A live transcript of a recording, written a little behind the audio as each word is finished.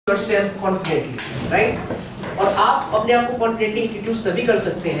yourself confidently, right? और आप अपने आप को कॉन्फिडेंटली इंट्रोड्यूस तभी कर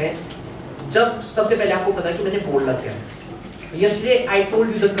सकते हैं जब सबसे पहले आपको पता है कि मैंने बोलना क्या है। Yesterday I told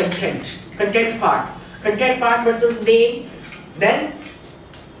you the content part. Content part versus name, then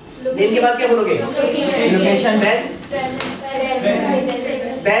name के बाद क्या बोलोगे? Location, then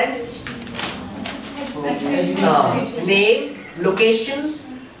name, location,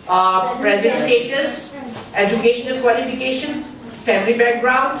 present status, educational qualification, family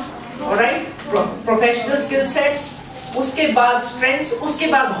background, alright, professional skill sets, उसके बाद strengths, उसके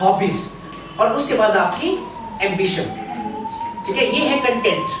बाद hobbies और उसके बाद आपकी ambition, ठीक है? ये है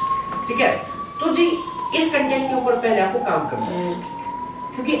content, ठीक है? तो जी इस content के ऊपर पहले आपको काम करना है,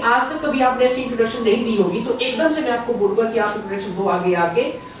 क्योंकि आज तक कभी आपने ऐसी इंट्रोडक्शन नहीं दी होगी, तो एकदम से मैं आपको बोलूंगा कि आप इंट्रोडक्शन दो आगे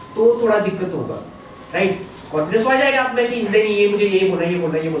तो थोड़ा दिक्कत होगा, राइट? कॉन्फिडेंस आ जाएगा आप में कि नहीं ये मुझे ये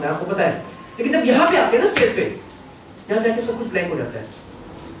बोलना आपको पता है, लेकिन जब यहाँ पे आते हैं ना स्टेज पे, यहाँ पे आके सब कुछ ब्लैंक हो जाता है,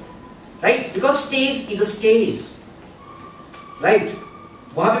 right? Because stage is a stage, right?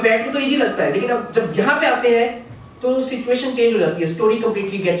 वहां पे बैठ के तो इजी लगता है, लेकिन अब जब यहाँ पे आते हैं तो सिचुएशन चेंज हो जाती है, story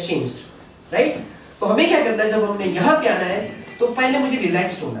completely gate changed, right? तो हमें क्या करना है, जब हमने यहाँ पे आना है तो पहले मुझे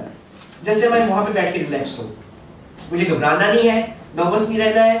रिलैक्स्ड होना है, जैसे मैं वहां पे बैठ के रिलैक्स्ड हूँ, मुझे घबराना नहीं है, नर्वस नहीं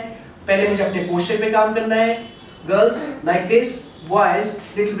रहना है, पहले मुझे अपने पोस्चर पे काम करना है। Girls like this, boys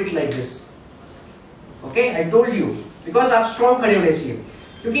little bit like this, okay? I told you, because आप स्ट्रॉन्ग खड़े होने चाहिए,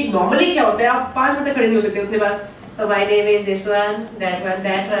 क्योंकि नॉर्मली क्या होता है आप 5 मिनट खड़े नहीं हो सकते, उतने बाद my name is this one, that one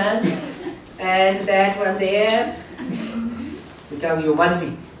and that one there, क्या यू मानसी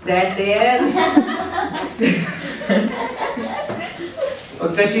दैट देयर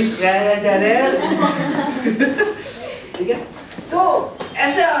और कशिश देयर, ठीक है? तो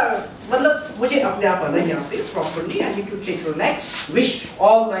ऐसा मतलब मुझे अपने आप आना है यहाँ पे properly, I need to take relax, wish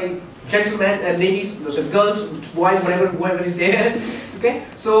all my gentlemen and ladies, so girls, boys, whoever is there, okay?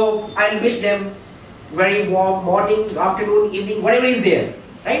 So I'll wish them very warm morning, afternoon, evening, whatever is there,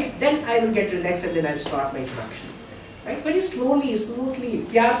 right? Then I will get relaxed and then I'll start my introduction, right? Very slowly, smoothly,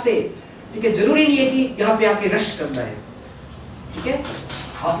 प्यार से, ठीक है? जरूरी नहीं है कि यहाँ पे आके रश करना है, ठीक है?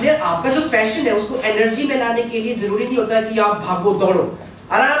 अपने आपका जो पैशन है उसको एनर्जी में लाने के लिए जरूरी नहीं होता कि आप भागो दौड़ो,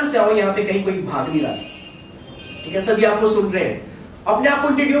 आराम से आओ, यहाँ पे कहीं कोई भाग नहीं रहा, ठीक है? सभी आपको सुन रहे हैं, अपने आप को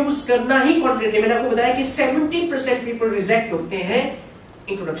इंट्रोड्यूस करना ही कॉन्फिडेंटली। मैंने आपको बताया कि 70% पीपल रिजेक्ट होते हैं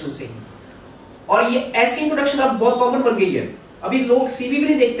इंट्रोडक्शन से ही, और ये ऐसी इंट्रोडक्शन अब बहुत कॉमन बन गई है। अभी लोग सीवी भी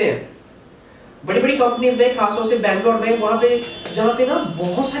नहीं देखते हैं, बड़ी बड़ी कंपनीज में, खासतौर से बैंगलोर में, वहां पे जहां पे ना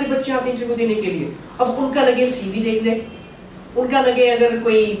बहुत सारे बच्चे आते हैं इंटरव्यू देने के लिए, अब उनका लगे सीवी देख ले, उनका लगे अगर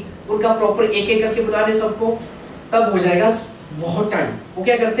कोई उनका प्रॉपर एक एक करके बुला दे सबको, तब हो जाएगा बहुत टाइम। वो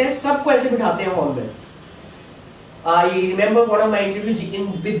क्या करते हैं, सबको ऐसे बिठाते हैं हॉल में। I remember one of my interviews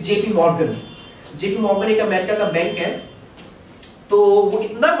with JP Morgan. JP Morgan एक अमेरिका का बैंक है, तो वो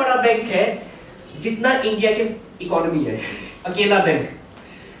इतना बड़ा बैंक है जितना इंडिया के इकोनॉमी है, अकेला बैंक।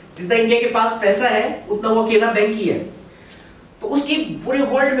 जितना इंडिया के पास पैसा है उतना वो अकेला बैंक ही है। तो उसकी पूरे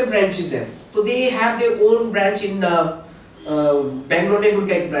वर्ल्ड में ब्रांचेस हैं, तो they have their own branch इन बैंगलोर में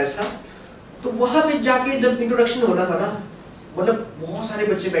उनका एक ब्रांच था। तो वहां पे जाके जब इंट्रोडक्शन होना था ना, मतलब बहुत सारे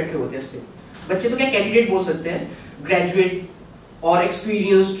बच्चे बैठे होते हैं, ऐसे बच्चे तो क्या कैंडिडेट बोल सकते हैं, ग्रेजुएट और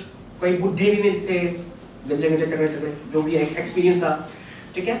एक्सपीरियंस्ड, कोई बुढ़े भी में थे, गंजे टकरे जो भी एक्सपीरियंस था,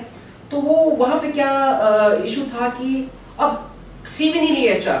 ठीक है? तो वो वहां पे क्या इशू था कि अब सीवी नहीं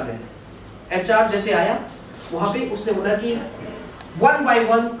लिया एचआर ने। एचआर जैसे आया वहां पे उसने बोला कि 1 by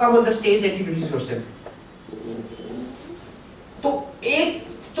 1 come on the stage and introduce yourself।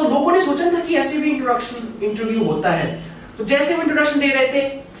 तो लोगों ने सोचा था कि ऐसे भी इंटरव्यू होता है। तो जैसे वो इंट्रोडक्शन दे रहे थे,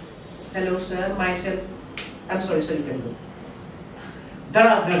 hello sir, my self, I am sorry sir, you can go,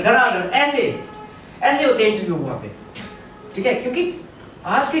 धड़ाधड़ ऐसे होते हैं इंटरव्यू वहां पे, ठीक है? क्योंकि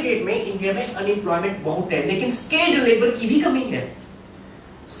आज के डेट में इंडिया में अनएम्प्लॉयमेंट बहुत है, लेकिन स्किल्ड लेबर की भी कमी है।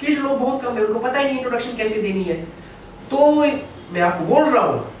 स्किल्ड लोग बहुत कम है, उनको पता ही नहीं इंट्रोडक्शन कैसे देनी है। तो मैं आपको बोल रहा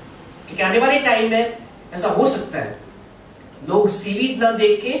हूं कि आने वाले टाइम में ऐसा हो सकता है, लोग सीवी ना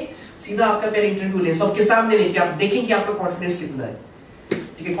देख के सीधा आपका पहले इंटरव्यू ले, सबके सामने लेके आप देखें कि आपका कॉन्फिडेंस कितना है,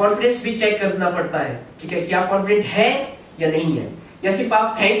 ठीक है? कॉन्फिडेंस भी चेक करना पड़ता है, ठीक है, कि आप कॉन्फिडेंट है या नहीं है, या सिर्फ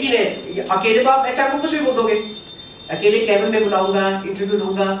आप है कि नहीं। अकेले तो आप एचआर को कुछ भी बोल दोगे, अकेले केबिन में बुलाऊंगा, इंटरव्यू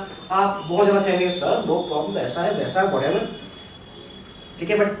दूंगा, आप बहुत ज्यादा फेमस, सर नो प्रॉब्लम, ऐसा है वैसा है, व्हाटएवर, ठीक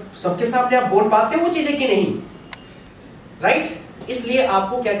है? बट सबके सामने आप बोल पाते हो वो चीजें कि नहीं, राइट? इसलिए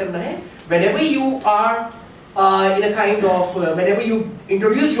आपको क्या करना है, whenever you are in a kind of whenever you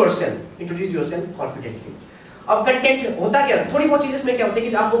introduce yourself confidently। अब कंटेंट होता क्या, थोड़ी बहुत चीजें इसमें क्या होती है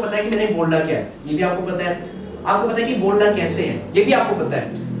कि आपको पता है कि मैंने बोलना क्या है, ये भी आपको पता है, आपको पता है कि बोलना कैसे है, ये भी आपको पता है।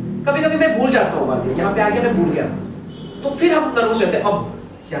 कभी कभी मैं भूल जाता हूँ, यहाँ पे आके मैं भूल गया, तो फिर हम नर्वस होते हैं। अब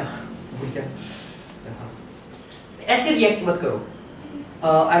क्या क्या ऐसे रिएक्ट मत करो।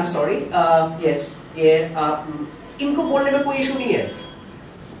 आई एम सॉरी, यस, ये इनको बोलने में कोई इशू नहीं है।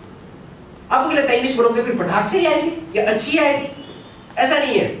 आपको क्या लगता है इंग्लिश बोलोगे फिर पटाख से ही आएगी या अच्छी आएगी? ऐसा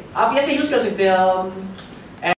नहीं है। आप ऐसे यूज कर सकते हैं